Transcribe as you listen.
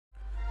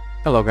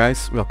Hello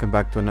guys, welcome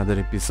back to another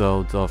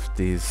episode of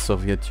the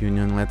Soviet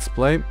Union Let's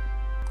Play.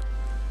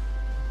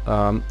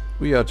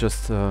 We are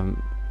just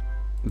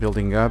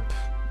building up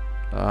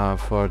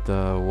for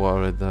the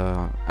war with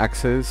the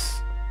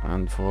Axis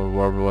and for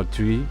World War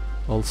III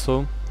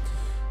also.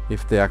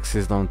 If the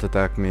Axis don't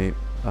attack me,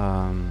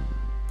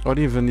 or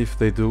even if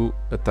they do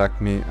attack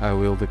me, I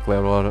will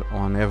declare war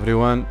on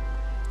everyone.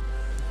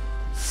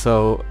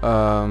 So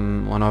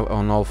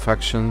on all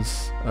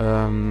factions.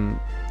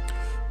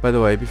 By the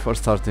way, before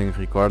starting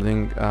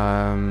recording,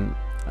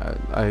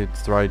 I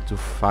tried to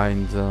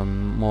find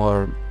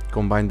more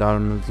combined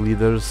armed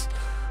leaders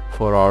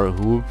for our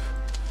hub,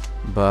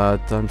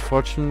 but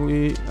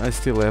unfortunately I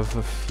still have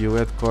a few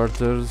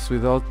headquarters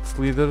without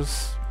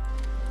leaders.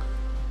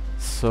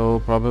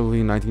 So probably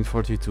in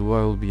 1942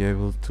 I will be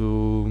able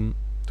to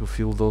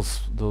fill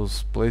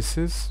those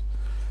places,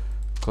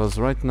 because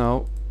right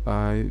now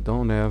I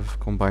don't have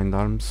combined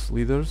arms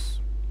leaders.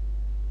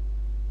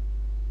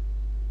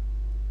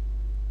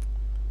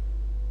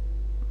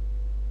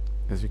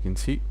 As you can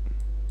see,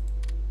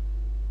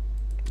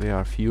 they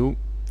are few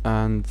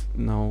and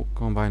no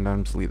combined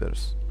arms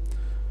leaders.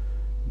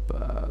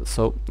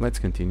 So let's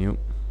continue.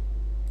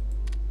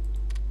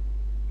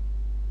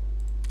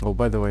 Oh,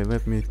 by the way,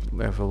 let me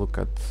have a look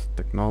at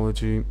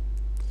technology.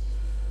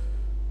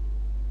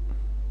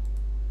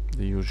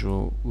 The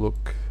usual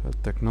look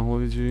at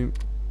technology.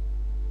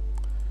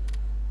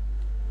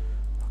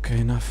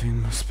 Okay,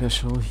 nothing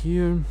special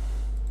here.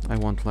 I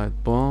want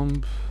light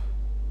bomb.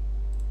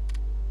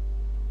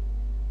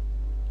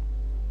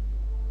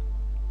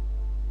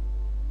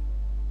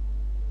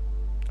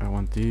 I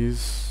want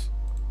these.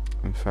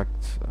 In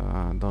fact,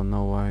 don't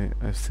know why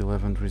I still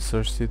haven't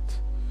researched it.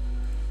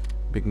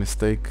 Big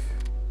mistake.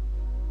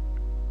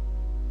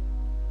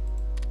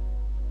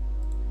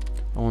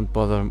 I won't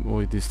bother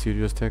with these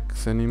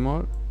stereotex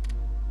anymore.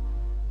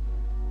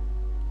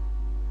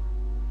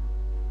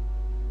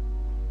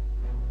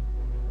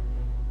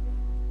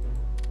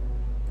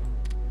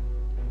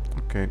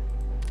 Okay,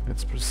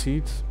 let's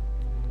proceed.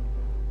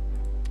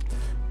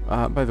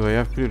 By the way,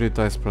 I've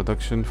prioritized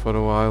production for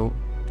a while.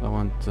 I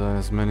want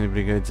as many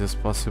brigades as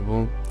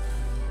possible.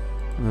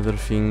 Another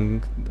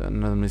thing,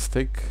 another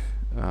mistake,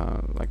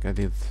 like I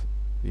did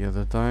the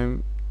other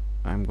time,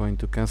 I'm going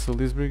to cancel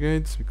these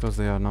brigades because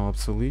they are now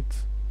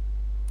obsolete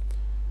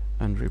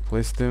and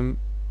replace them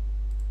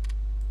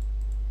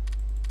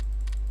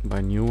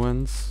by new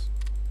ones.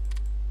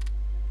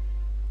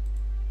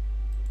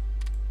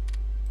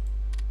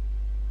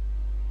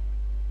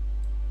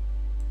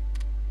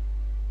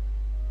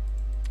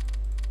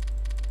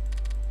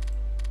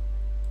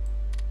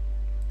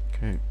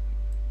 Okay,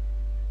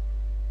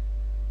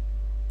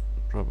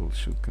 probably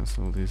should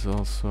cancel this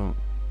also,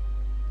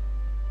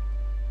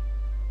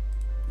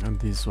 and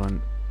this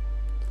one.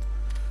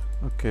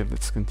 Okay,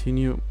 let's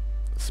continue.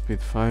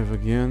 Speed 5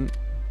 again.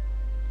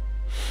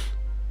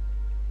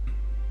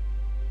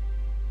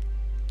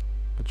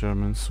 The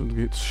Germans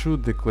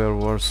should declare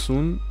war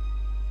soon.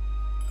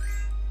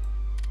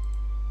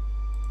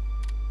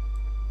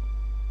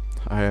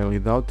 I highly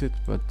doubt it,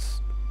 but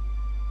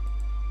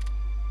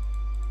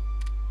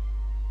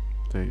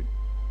they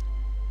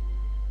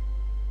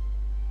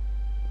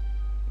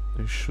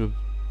should.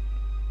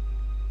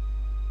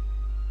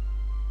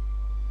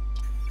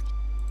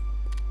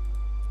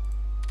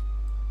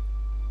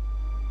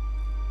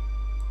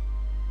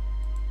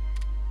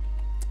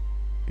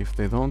 If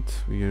they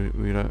don't,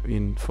 we're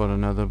in for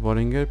another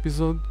boring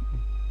episode.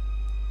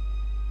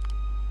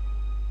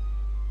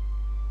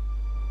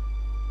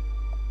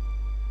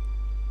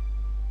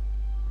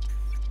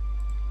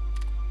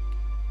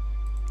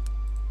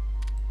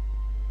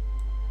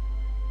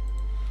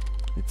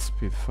 It's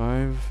speed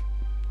 5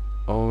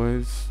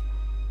 always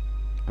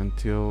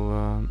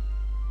until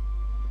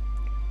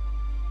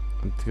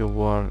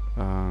war.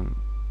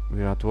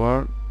 We're at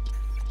war,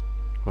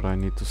 or I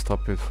need to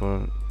stop it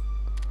for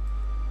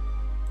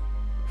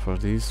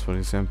this, for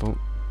example.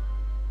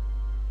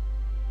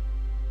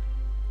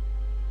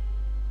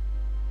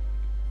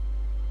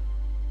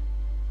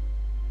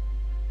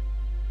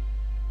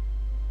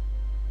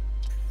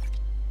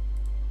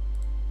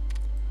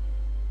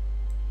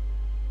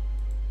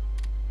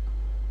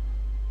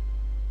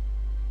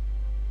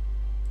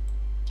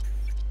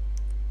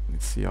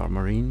 Let's see our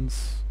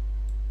Marines.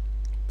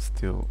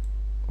 Still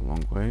a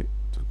long way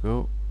to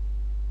go.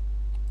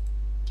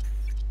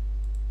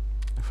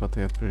 I thought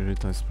I had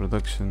prioritized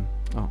production.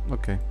 Oh,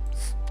 okay,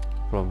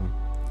 no problem.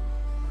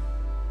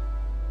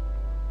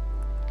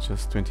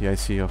 Just 20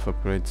 IC of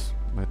upgrades,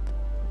 but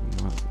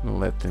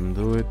let them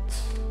do it.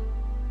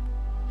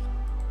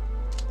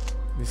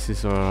 This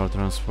is where our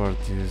transport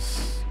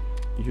is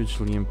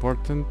hugely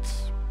important.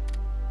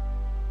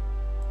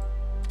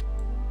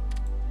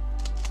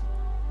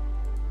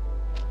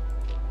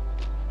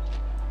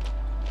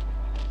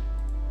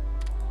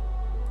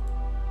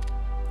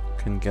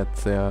 Can get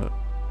there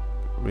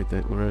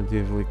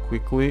relatively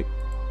quickly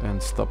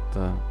and stop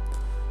the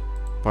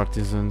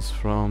partisans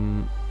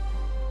from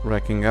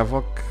wreaking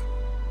havoc.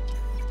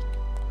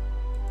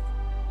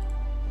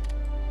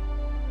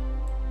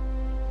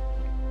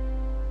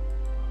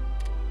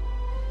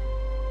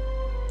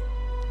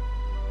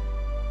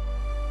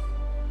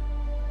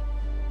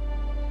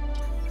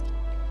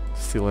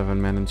 still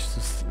haven't managed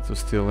to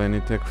steal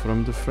any tech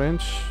from the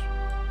French.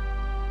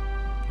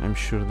 I'm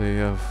sure they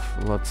have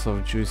lots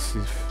of juicy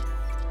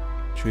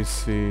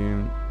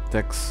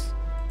techs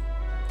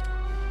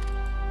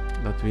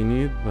that we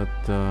need, but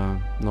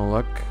no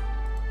luck.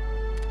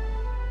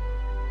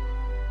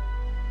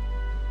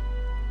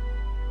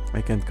 I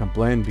can't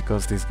complain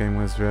because this game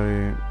was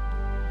very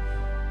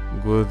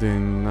good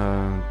in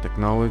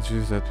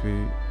technologies that we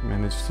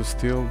managed to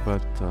steal,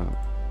 but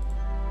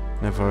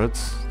never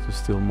hurts to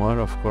steal more,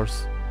 of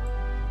course.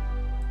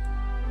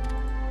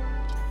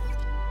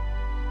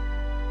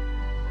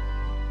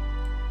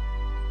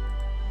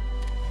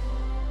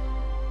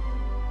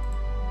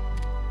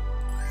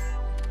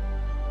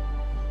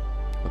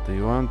 What do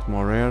you want?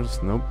 More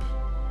rares? Nope.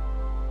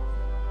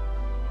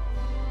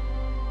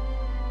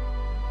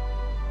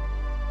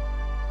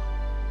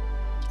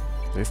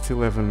 They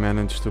still haven't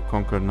managed to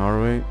conquer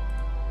Norway.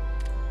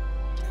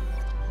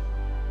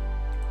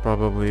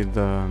 Probably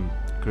the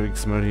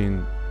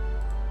Kriegsmarine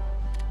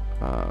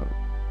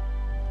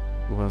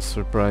was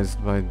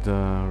surprised by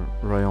the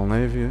Royal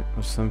Navy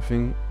or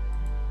something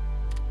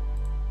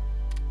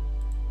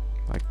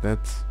like that.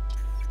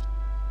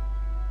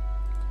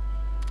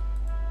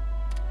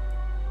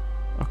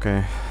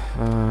 Okay,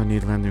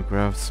 need landing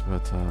crafts,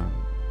 but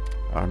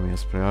army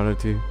has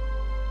priority.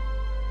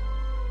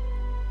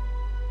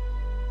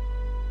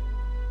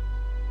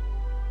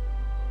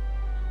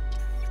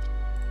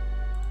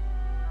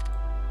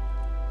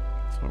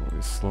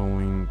 So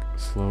we're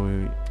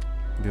slowly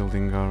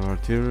building our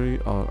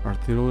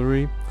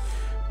artillery.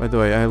 By the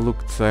way, I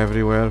looked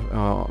everywhere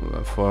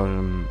for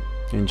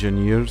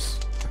engineers.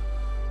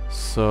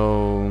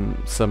 So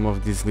some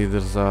of these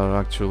leaders are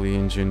actually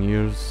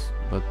engineers,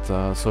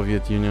 but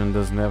Soviet Union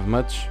doesn't have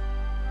much.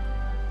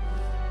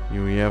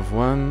 We have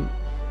one,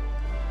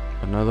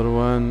 another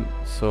one,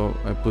 so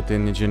I put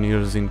in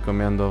engineers in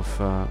command of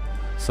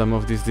some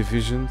of these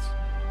divisions.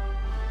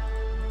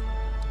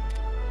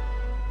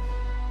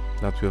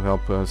 That will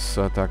help us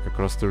attack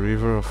across the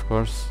river, of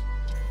course.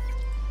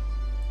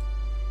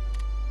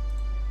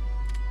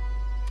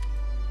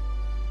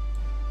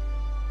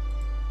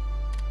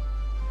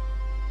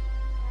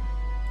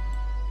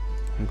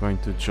 I'm going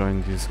to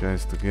join these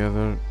guys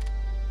together.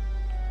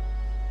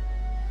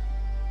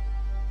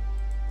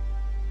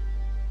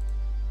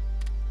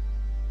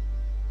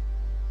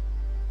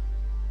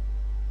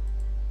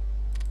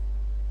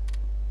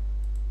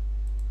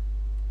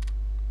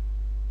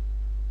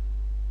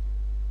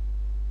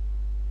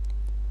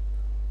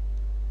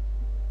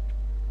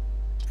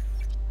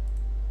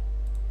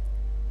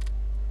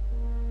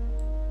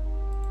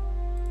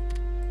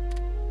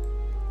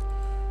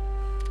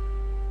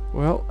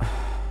 Well,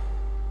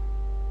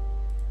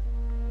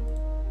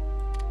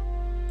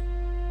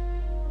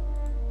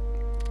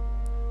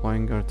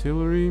 flying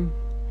artillery,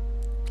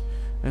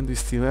 and we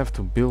still have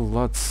to build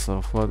lots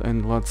of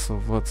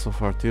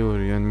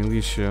artillery and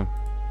militia.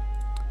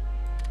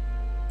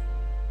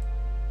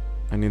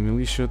 I need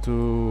militia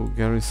to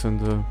garrison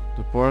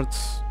the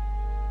ports.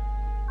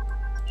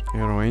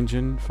 Aero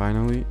engine,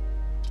 finally.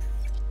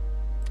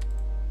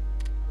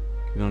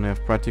 We don't have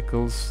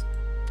practicals,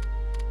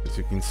 as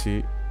you can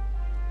see.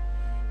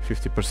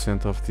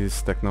 50% of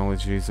this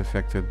technology is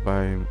affected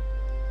by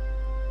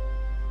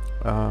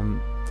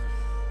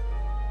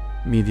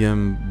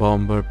medium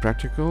bomber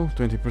practical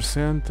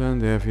 20%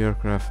 and heavy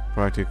aircraft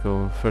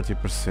practical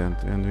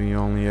 30%, and we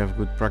only have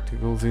good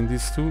practicals in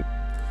these two.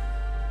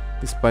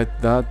 Despite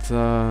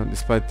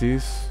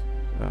this,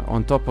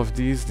 on top of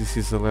this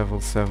is a level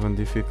 7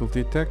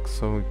 difficulty tech,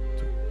 so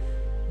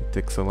it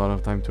takes a lot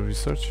of time to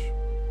research.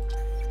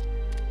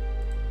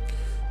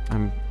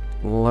 I'm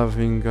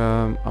loving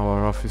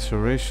our officer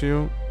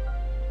ratio.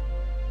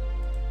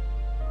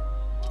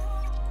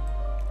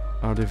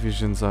 Our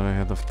divisions are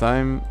ahead of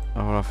time.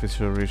 Our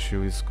officer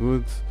ratio is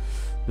good.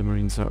 The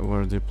Marines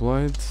were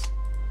deployed.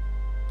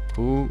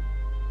 Cool.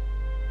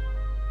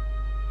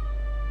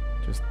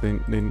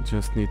 They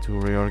just need to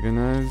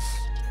reorganize.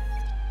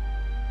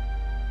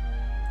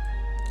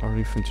 Our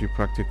infantry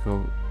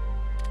practical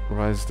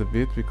rised a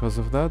bit because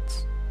of that.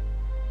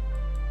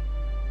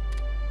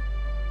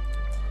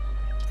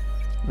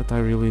 But I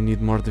really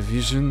need more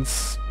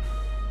divisions.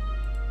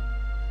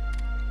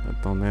 I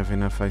don't have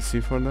enough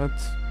IC for that.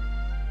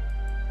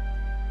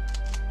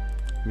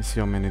 Let me see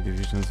how many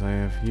divisions I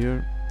have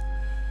here.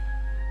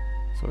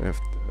 So I have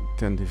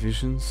 10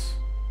 divisions.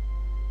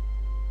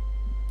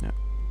 Yeah.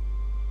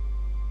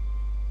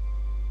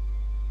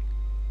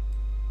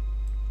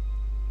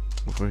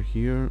 Over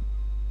here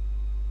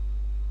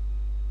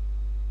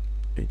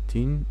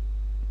 18.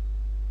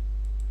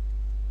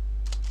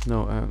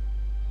 No,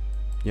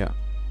 yeah.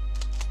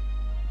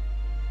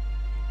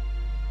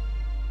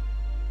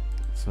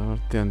 So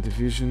 10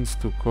 divisions,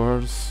 2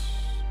 corps.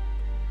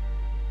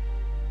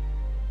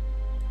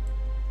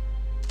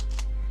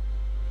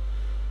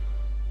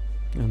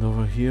 And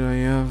over here I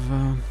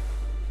have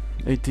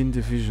 18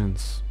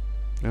 divisions.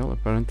 Well,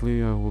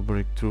 apparently I will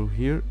break through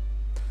here.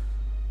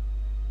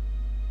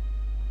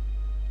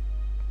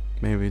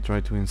 maybe try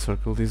to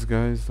encircle these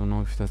guys. Don't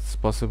know if that's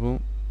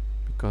possible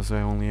because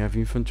I only have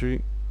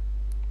infantry.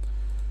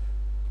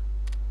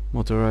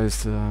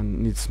 Motorized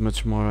needs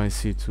much more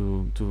IC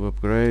to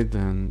upgrade,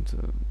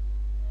 and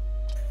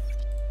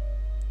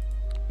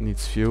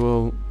needs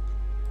fuel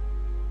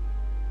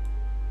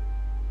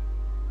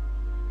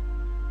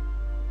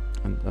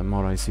and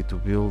more IC to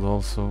build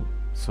also.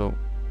 So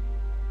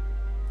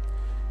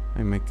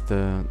I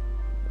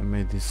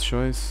made this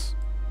choice.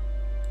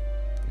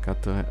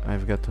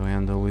 I've got to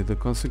handle with the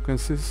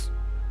consequences.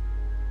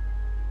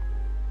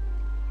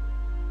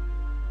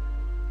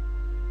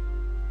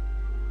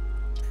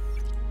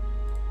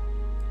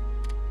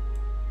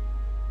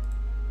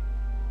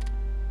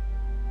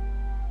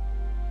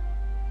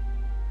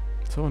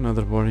 So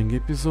another boring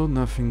episode,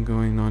 nothing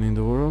going on in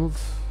the world.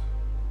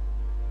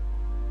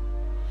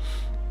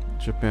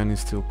 Japan is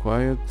still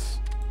quiet.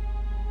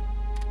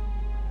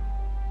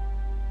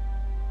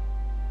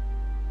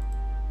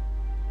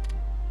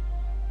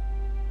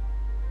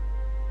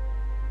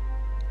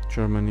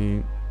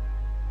 Germany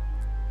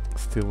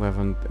still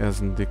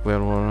hasn't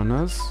declared war on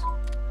us,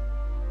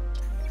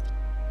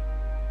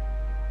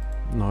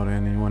 nor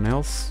anyone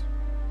else.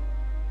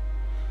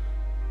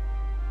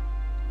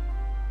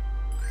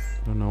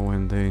 Don't know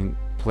when they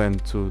plan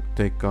to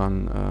take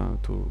on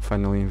to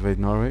finally invade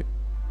Norway.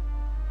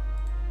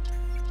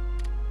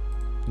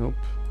 Nope.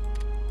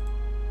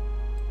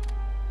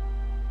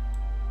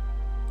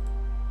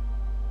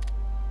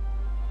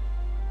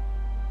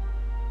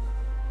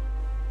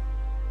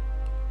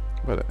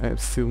 But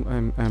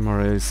I'm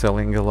already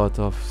selling a lot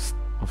of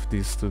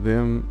these to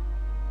them.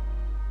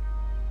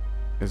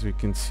 As we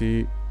can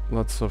see,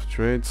 lots of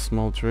trades,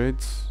 small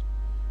trades,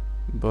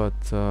 but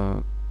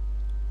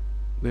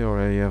they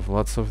already have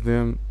lots of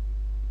them.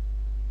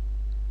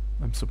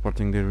 I'm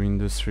supporting their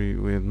industry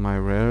with my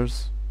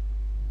rares.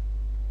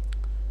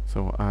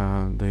 So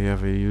they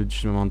have a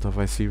huge amount of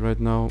IC right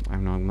now.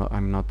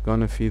 I'm not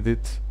gonna feed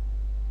it.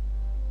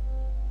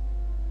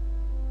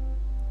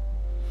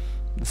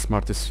 The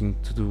smartest thing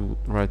to do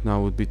right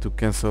now would be to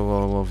cancel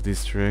all of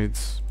these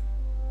trades,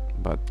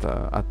 but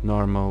at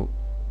normal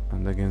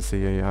and against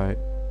the AI,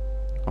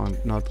 I'm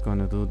not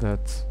gonna do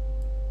that.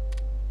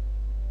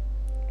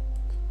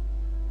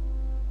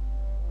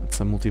 It's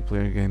a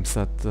multiplayer game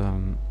that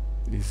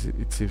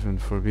it's even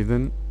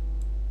forbidden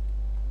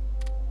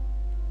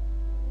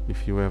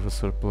if you have a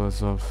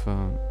surplus of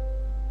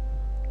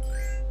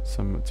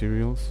some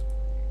materials.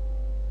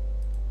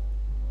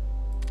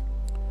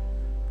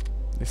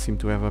 They seem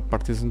to have a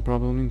partisan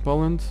problem in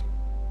Poland.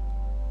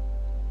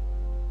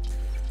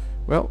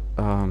 Well,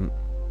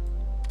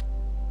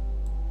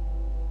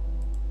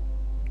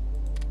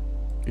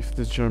 if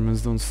the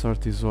Germans don't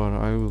start this war,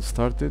 I will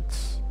start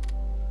it.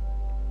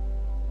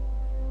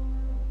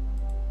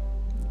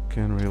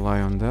 Can rely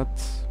on that.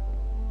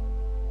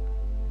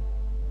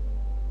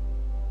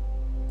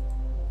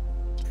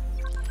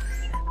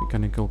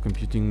 Mechanical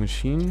computing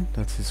machine,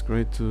 that is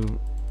great to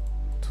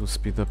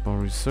speed up our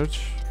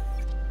research.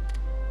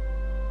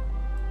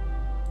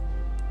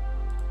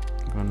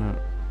 Gonna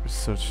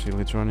research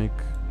electronic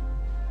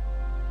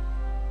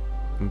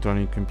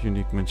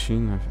computing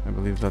machine. I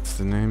believe that's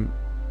the name.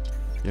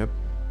 Yep.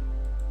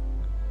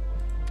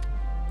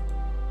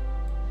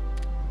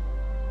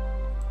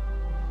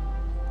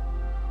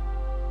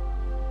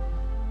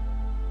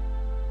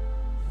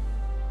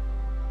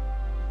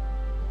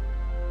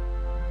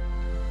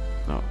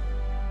 Oh.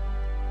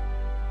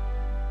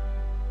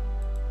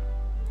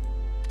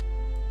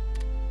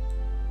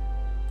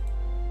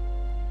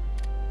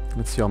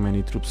 Let's see how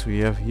many troops we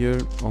have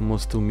here.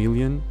 Almost 2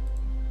 million.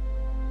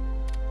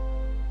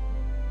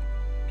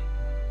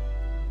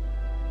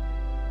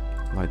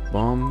 Light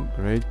bomb,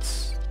 great.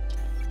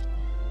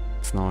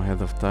 It's now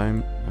ahead of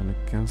time. Gonna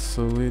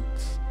cancel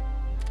it.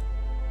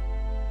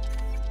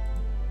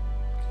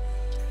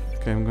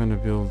 Okay, I'm gonna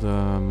build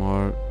one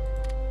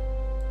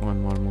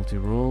more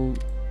multi-role.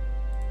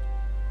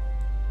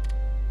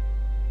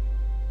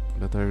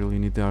 But I really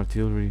need the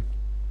artillery.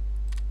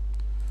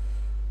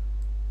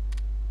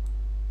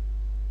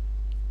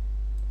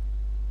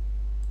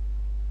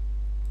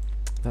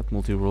 That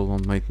multi-role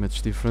won't make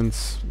much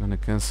difference. I'm gonna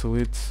cancel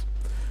it.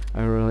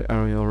 I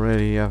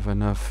already have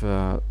enough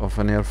of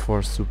an air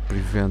force to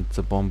prevent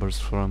the bombers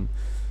from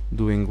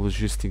doing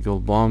logistical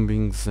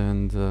bombings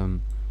and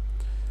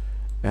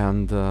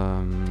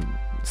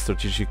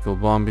strategical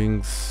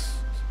bombings.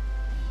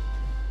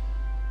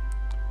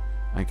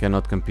 I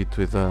cannot compete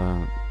with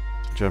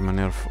German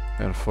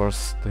air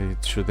force. They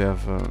should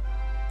have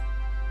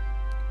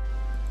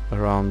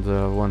around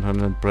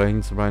 100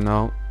 planes by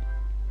now,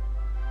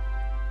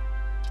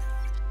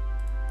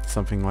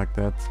 something like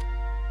that.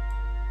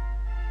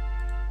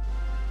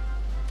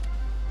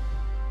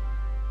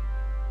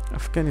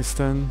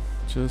 Afghanistan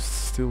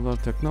just steal our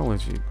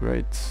technology,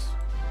 great.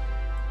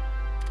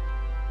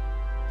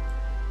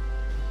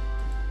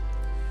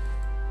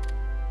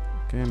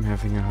 Okay, I'm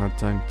having a hard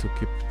time to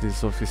keep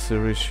this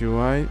officer ratio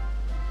high.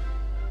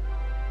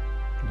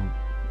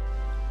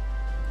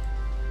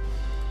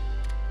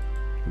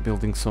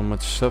 Building so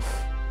much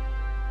stuff.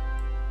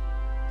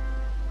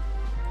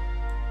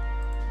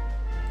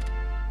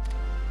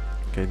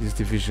 Okay, these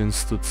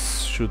divisions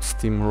should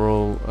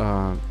steamroll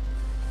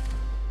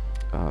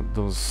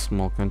those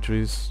small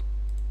countries.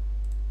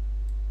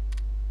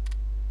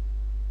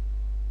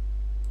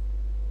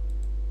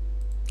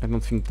 I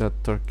don't think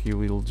that Turkey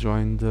will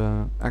join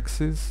the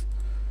Axis,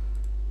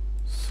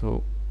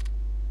 so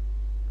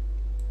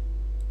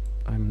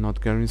I'm not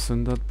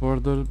garrisoned that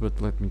border,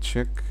 but let me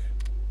check.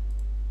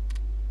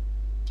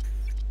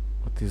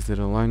 What is their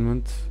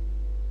alignment?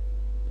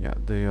 Yeah,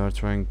 they are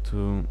trying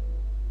to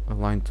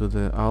align to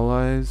the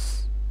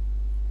Allies,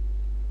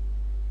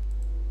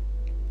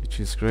 which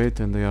is great,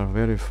 and they are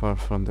very far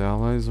from the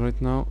Allies right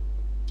now.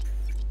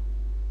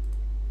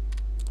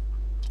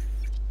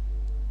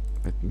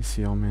 Let me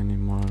see how many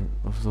more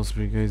of those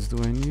brigades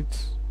do I need.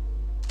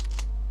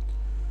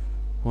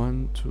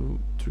 1, 2,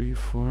 3,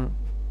 4,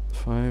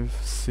 5,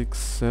 6,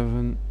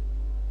 7.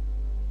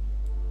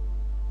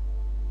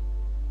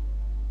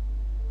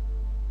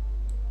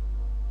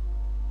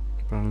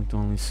 Probably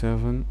only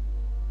 7.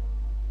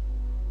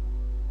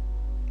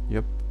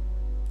 Yep,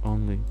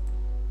 only.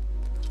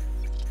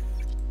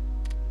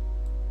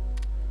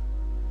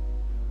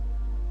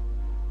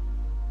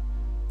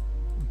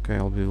 Okay,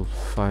 I'll build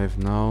 5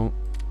 now,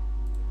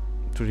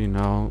 3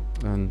 now,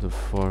 and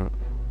 4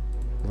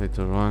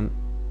 later on.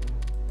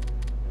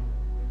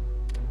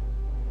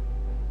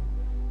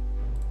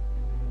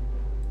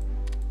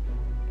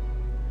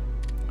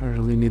 I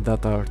really need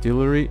that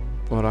artillery,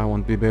 or I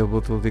won't be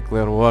able to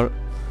declare war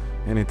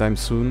anytime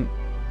soon.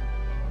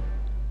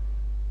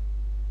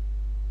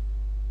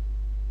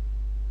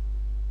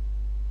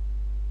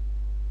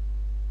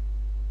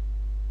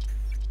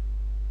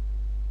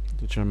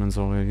 The Germans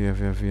already have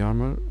heavy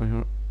armor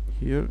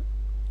here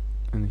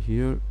and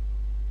here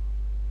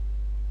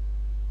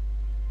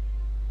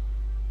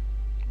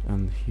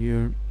and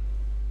here.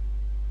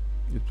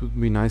 It would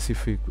be nice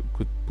if we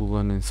could pull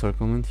an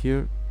encirclement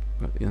here,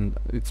 and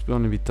it's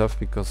gonna be tough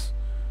because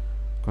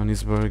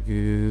Königsberg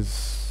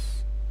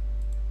is...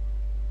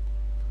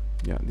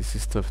 yeah, this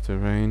is tough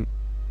terrain.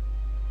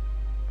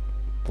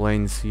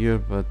 Plains here,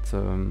 but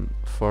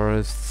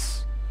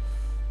forests,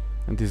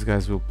 and these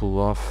guys will pull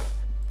off.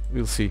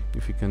 We'll see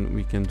if we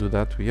can do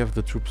that. We have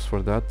the troops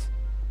for that.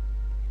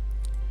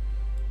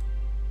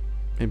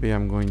 Maybe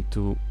I'm going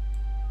to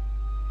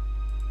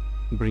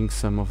bring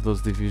some of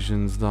those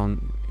divisions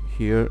down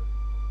here.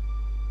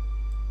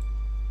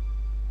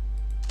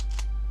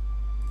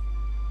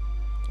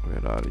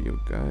 Where are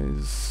you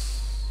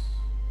guys?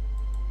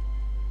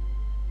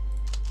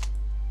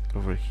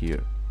 Over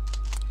here.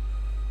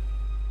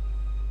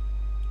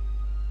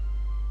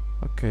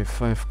 Okay,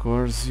 5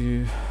 cores.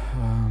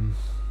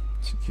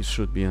 It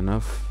should be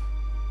enough.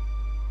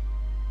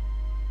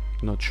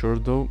 Not sure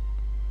though.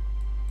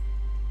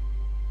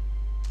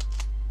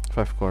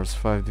 5 cores,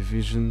 5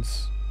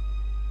 divisions.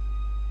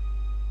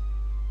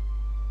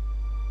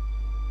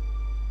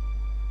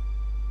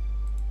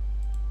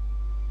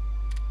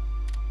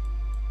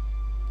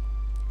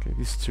 Okay,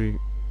 these 3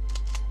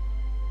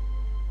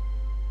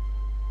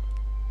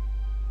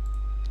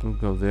 will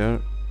go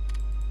there.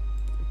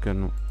 You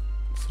can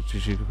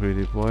strategically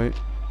redeploy.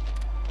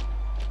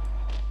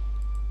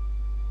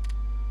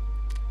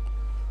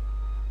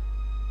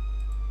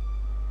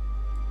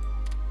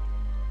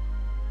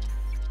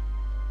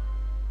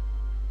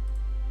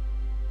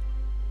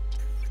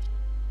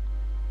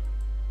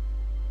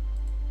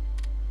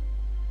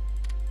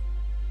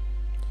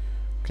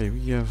 Okay,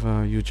 we have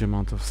a huge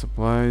amount of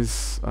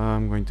supplies.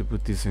 I'm going to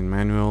put this in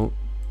manual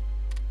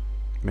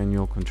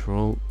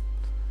control.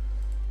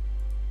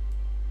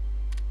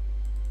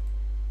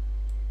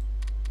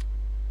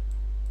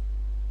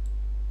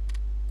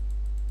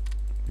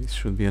 This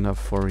should be enough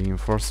for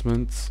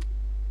reinforcements.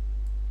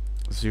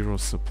 0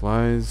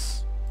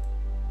 supplies.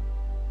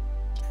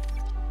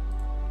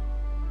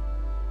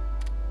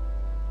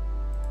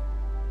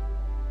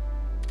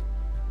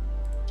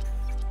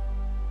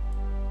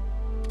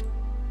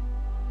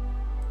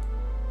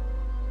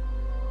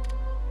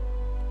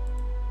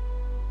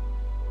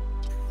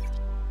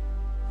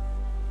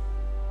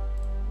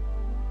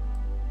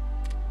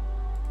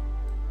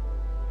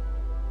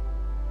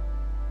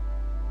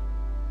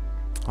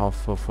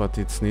 Half of what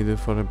it's needed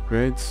for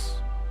upgrades,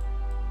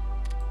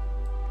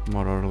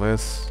 more or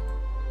less.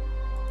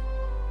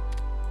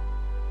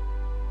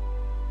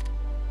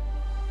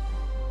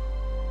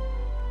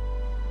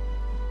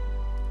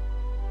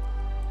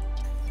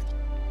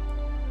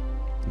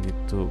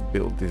 Need to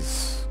build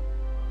these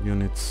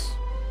units,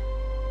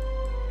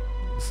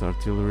 this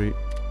artillery.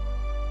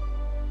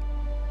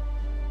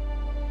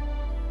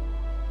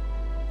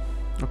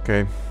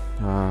 Okay,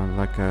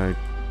 like I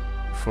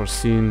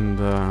foreseen,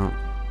 the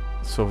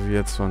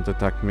Soviets won't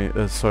attack me,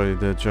 sorry,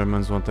 the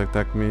Germans won't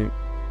attack me.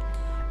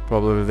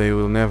 Probably they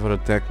will never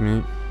attack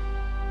me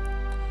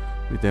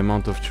with the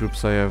amount of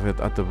troops I have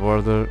at the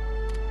border.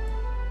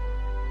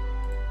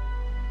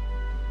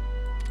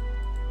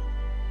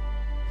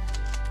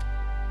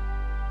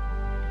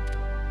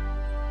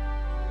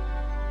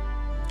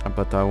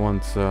 But I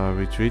won't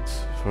retreat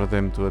for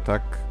them to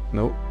attack.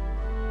 No,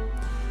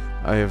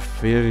 I have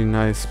very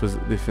nice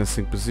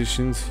defensive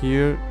positions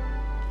here.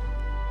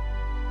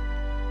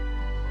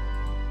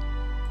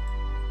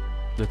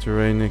 The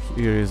terrain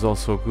here is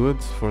also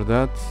good for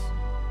that,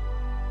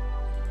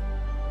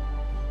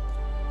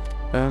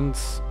 and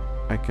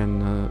I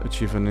can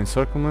achieve an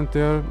encirclement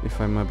there if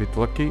I'm a bit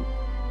lucky.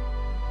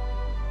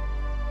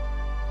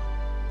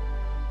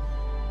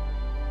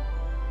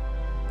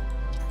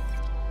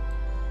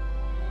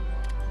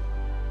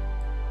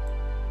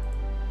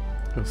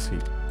 We'll see.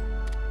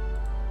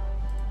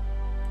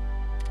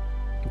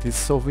 The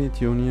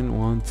Soviet Union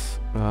won't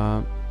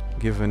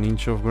give an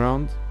inch of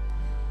ground.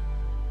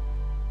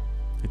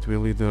 It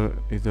will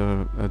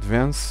either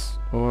advance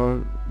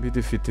or be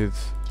defeated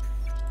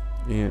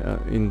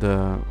in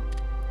the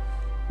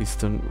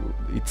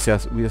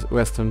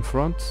western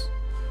front.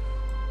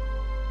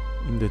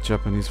 In the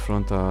Japanese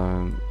front,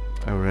 I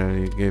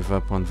already gave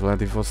up on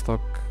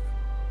Vladivostok.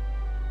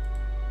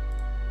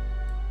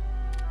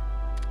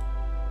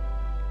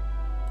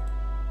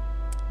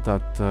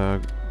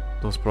 That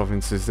those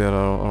provinces there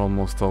are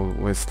almost all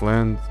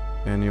wasteland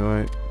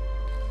anyway,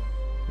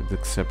 with the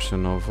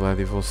exception of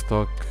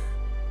Vladivostok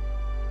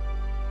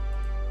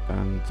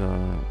and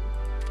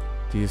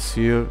this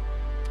here.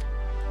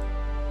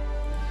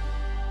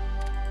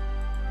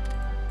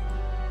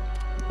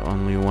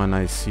 Only one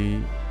I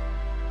see,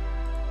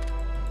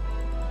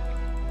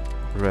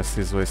 the rest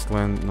is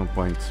wasteland, no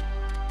point.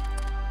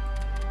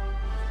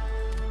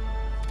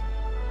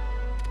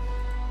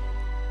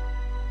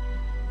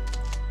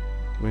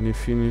 When you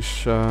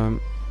finish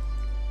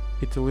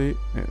Italy,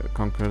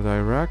 conquered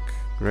Iraq,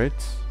 great.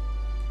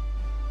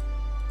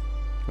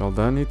 Well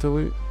done,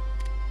 Italy.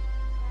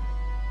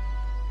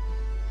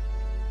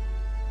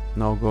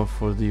 Now go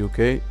for the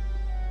UK.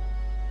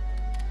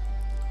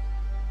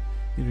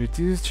 Here it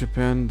is,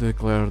 Japan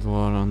declared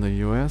war on the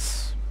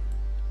US.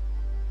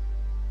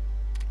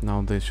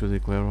 Now they should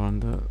declare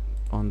on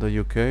the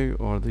UK,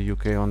 or the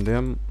UK on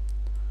them,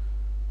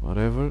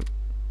 whatever.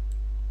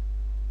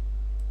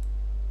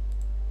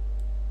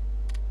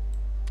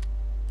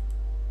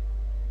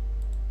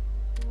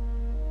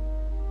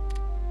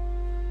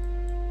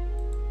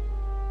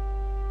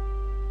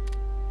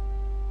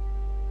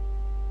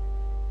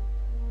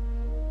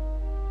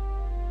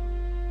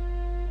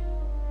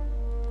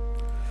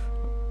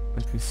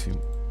 Let me see.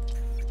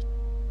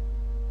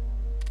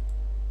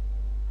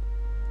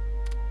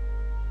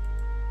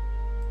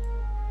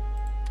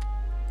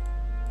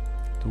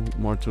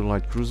 Two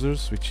light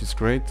cruisers, which is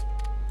great.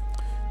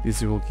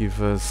 This will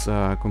give us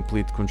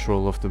complete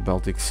control of the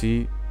Baltic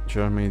Sea.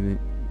 Germany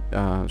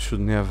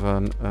shouldn't have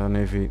a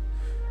navy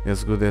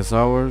as good as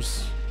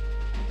ours.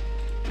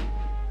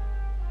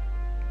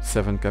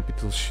 7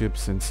 capital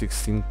ships and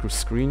 16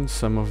 screens,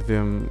 some of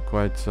them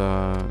quite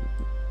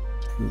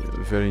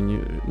very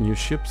new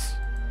ships.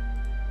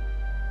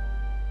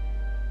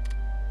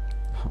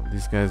 Oh,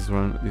 these guys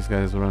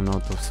run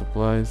out of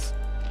supplies.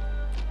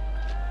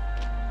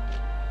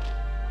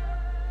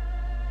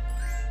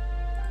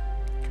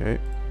 Okay.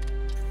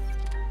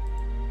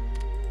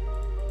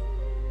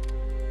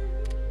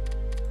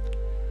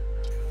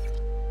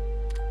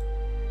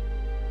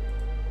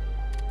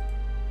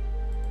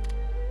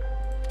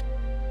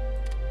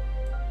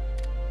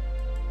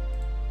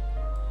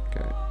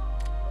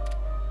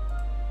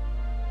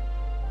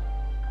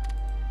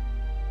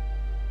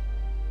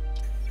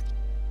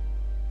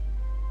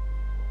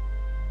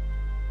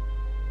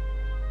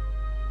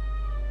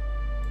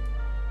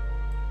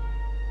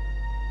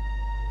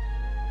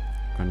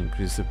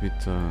 Increase a bit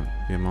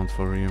the amount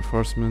for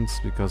reinforcements,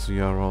 because we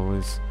are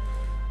always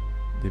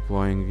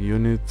deploying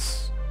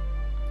units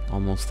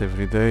almost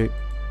every day.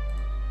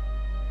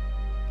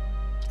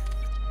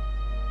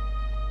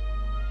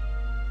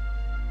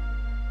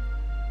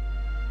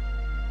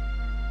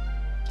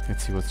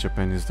 Let's see what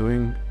Japan is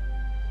doing.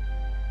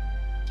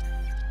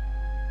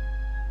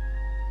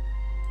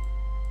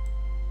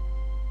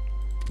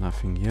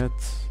 Nothing yet.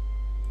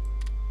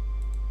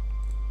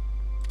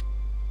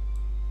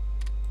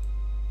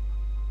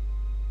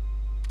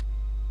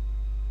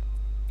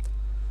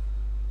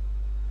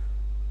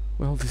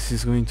 Well, this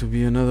is going to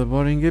be another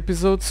boring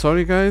episode,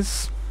 sorry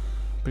guys.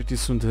 Pretty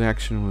soon the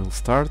action will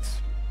start.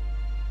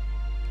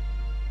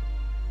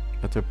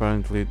 But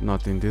apparently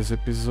not in this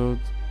episode.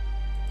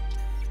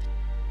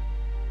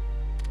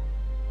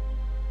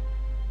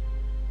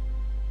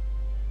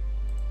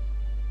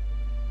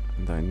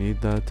 And I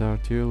need that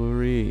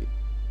artillery.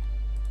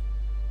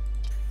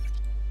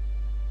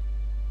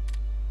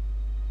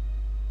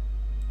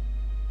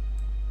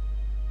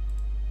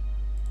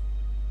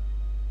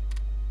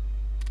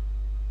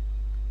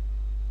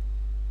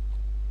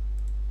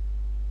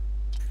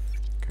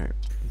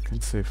 Can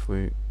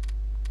safely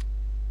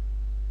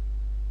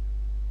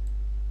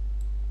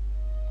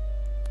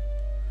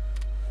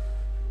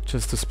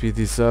just to speed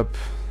this up,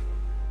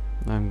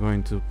 I'm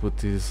going to put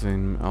this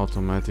in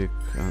automatic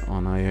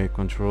on IA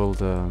control,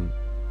 the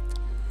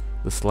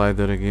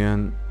slider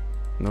again.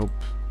 Nope,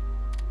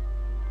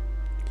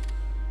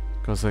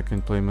 because I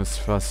can play much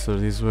faster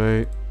this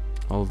way.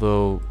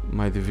 although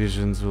my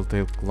divisions will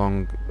take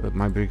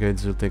my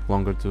brigades will take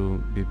longer to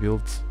be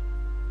built,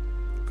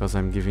 because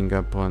I'm giving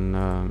up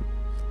on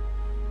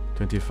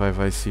 25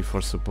 IC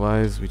for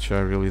supplies, which I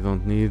really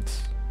don't need.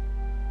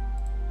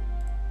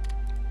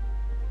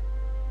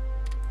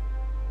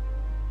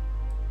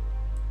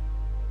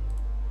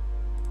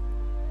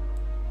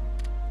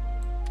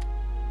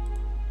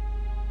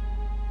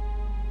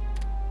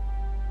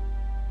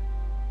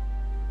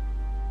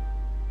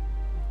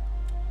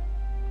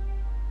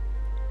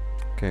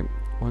 Okay,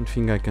 one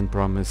thing I can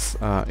promise,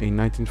 in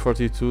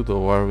 1942 the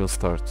war will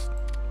start.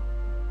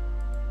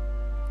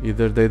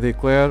 Either they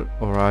declare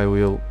or I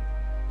will.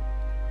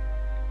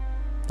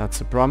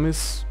 That's a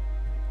promise.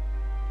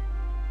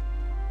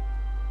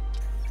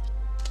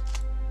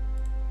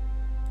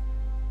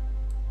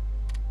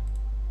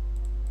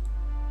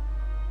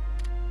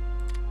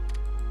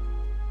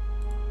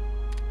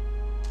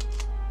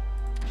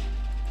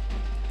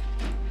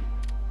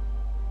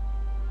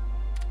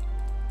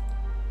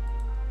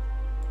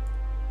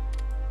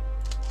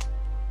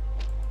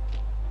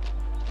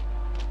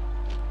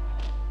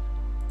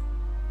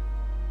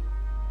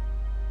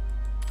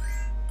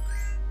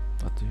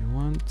 What do you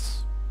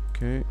want?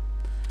 Okay,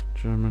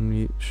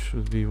 Germany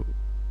should be,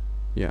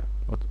 yeah,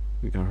 what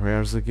we got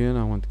rares again,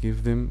 I won't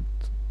give them.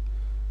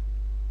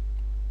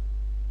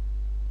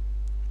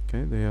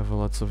 Okay, they have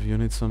lots of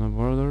units on the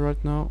border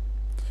right now.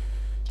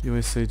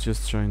 USA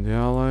just joined the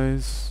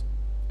Allies,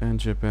 and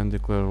Japan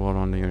declared war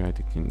on the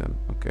United Kingdom.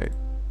 Okay.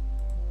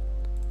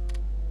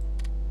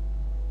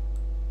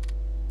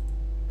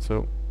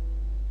 So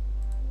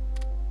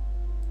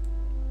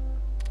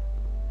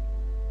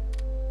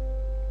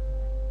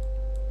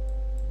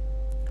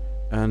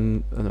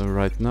and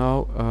right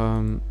now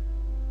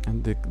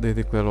and they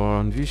declare war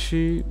on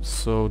Vichy,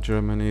 so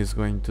Germany is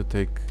going to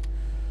take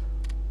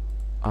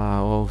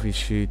all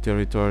Vichy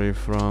territory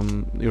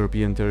from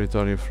European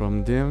territory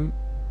from them.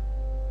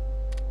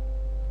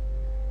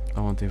 I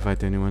won't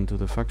invite anyone to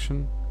the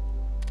faction.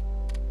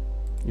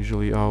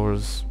 Usually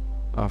hours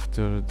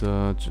after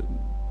the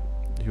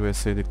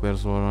USA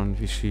declares war on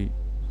Vichy,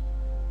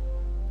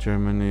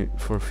 Germany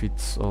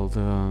forfeits all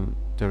the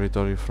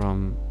territory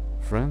from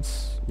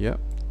France. Yeah,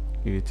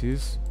 here it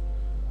is.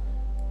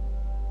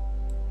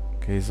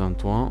 Okay, it's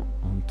Antoine,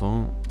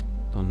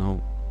 don't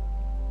know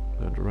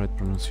the right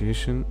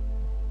pronunciation.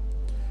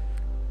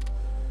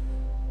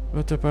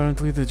 But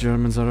apparently the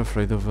Germans are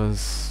afraid of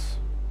us.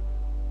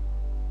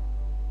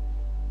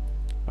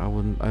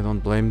 I don't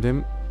blame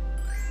them.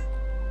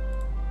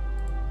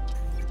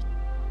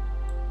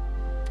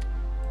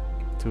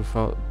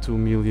 Two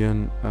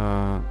million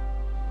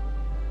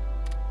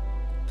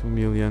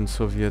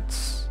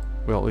Soviets,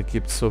 well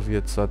equipped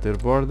Soviets at their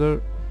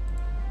border.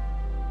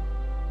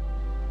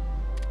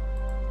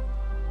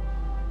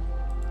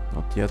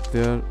 Not yet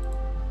there,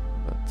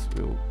 but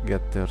we'll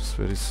get there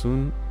very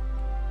soon.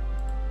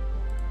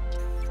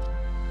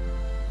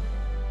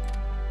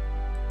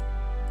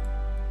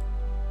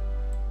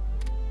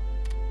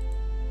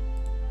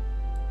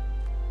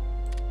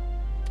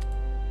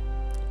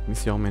 Let me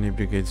see how many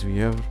brigades we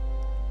have.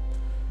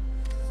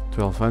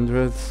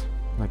 1200,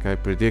 like I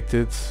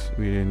predicted.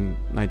 We're in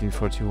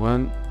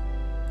 1941.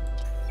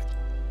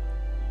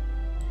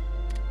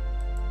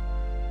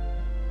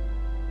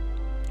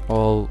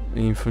 All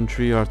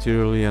infantry,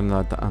 artillery and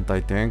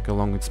anti-tank,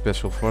 along with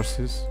special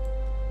forces.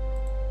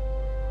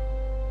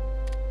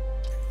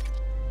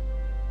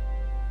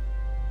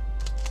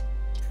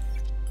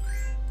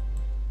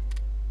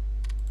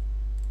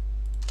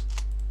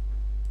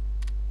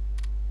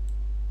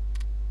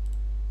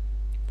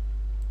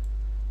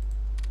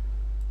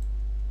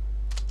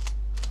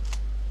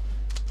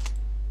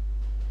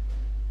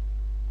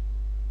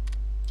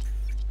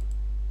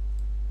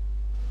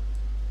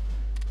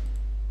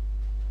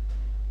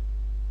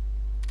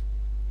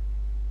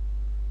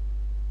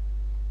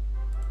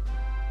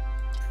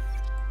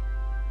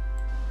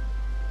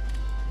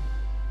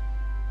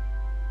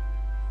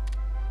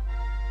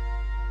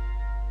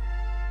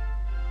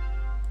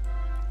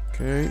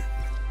 Okay.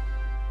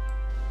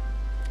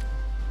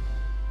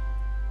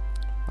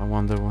 I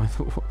wonder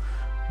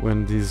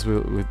when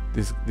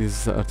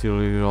this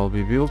artillery will all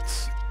be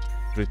built.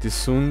 Pretty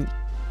soon,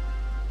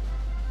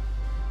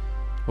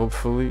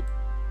 hopefully.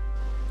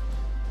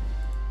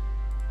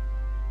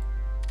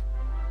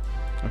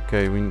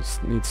 Okay, we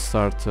need to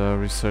start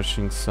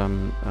researching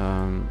some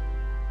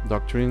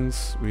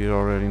doctrines. We're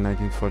already in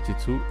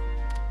 1942.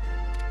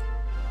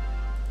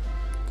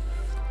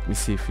 Let me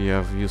see if we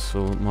have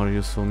more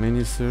useful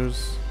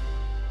ministers.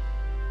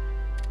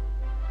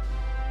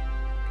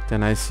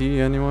 10 IC,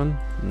 anyone?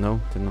 No,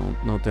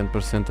 no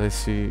 10%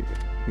 IC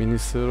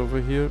minister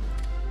over here.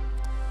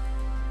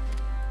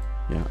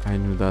 Yeah, I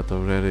knew that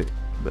already,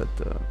 but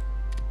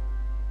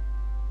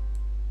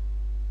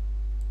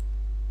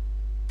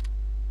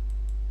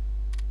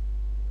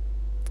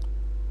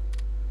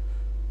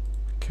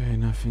okay,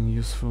 nothing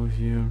useful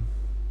here.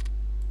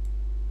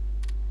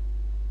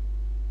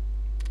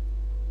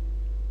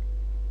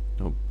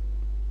 Nope.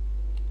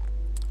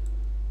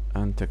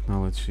 And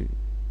technology.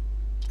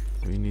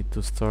 we need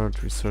to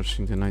start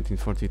researching the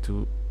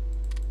 1942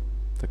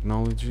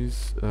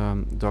 technologies,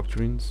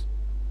 doctrines.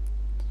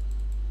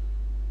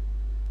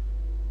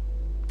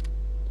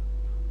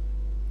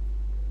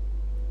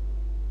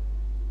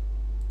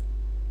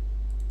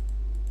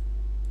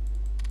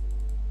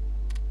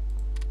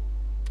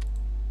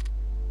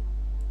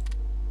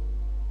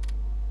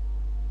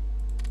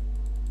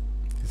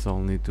 These all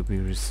need to be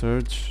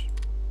researched.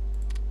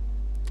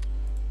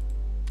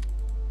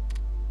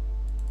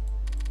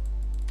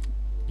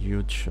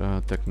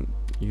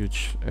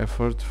 Huge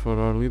effort for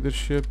our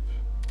leadership.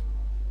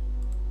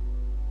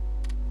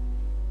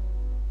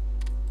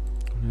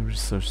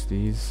 Research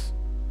these.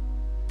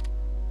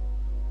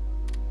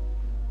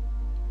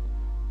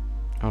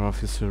 Our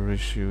officer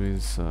ratio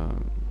is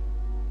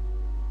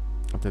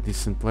at a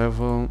decent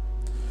level.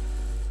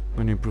 I'm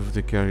going to improve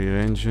the carrier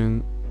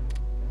engine.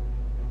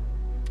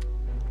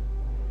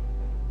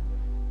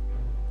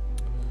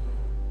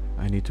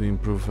 I need to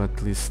improve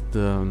at least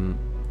the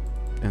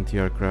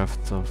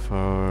anti-aircraft of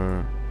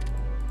our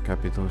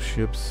capital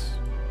ships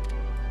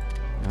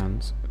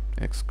and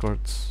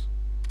escorts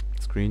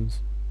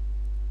screens.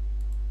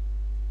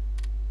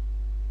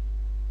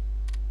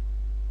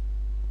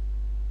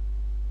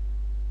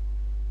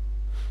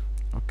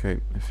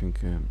 Okay, I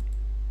think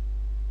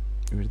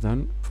we're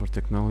done for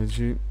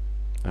technology,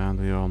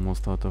 and we are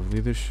almost out of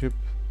leadership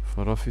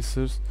for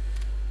officers.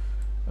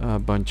 A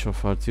bunch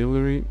of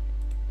artillery.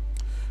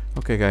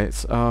 Okay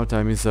guys, our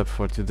time is up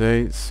for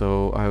today,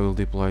 so I will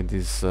deploy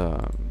these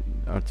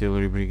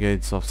artillery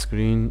brigades off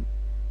screen,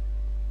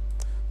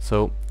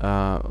 so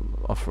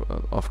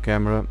off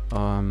camera.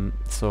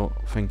 So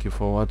thank you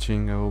for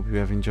watching. I hope you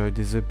have enjoyed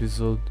this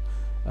episode,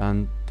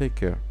 and take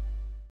care.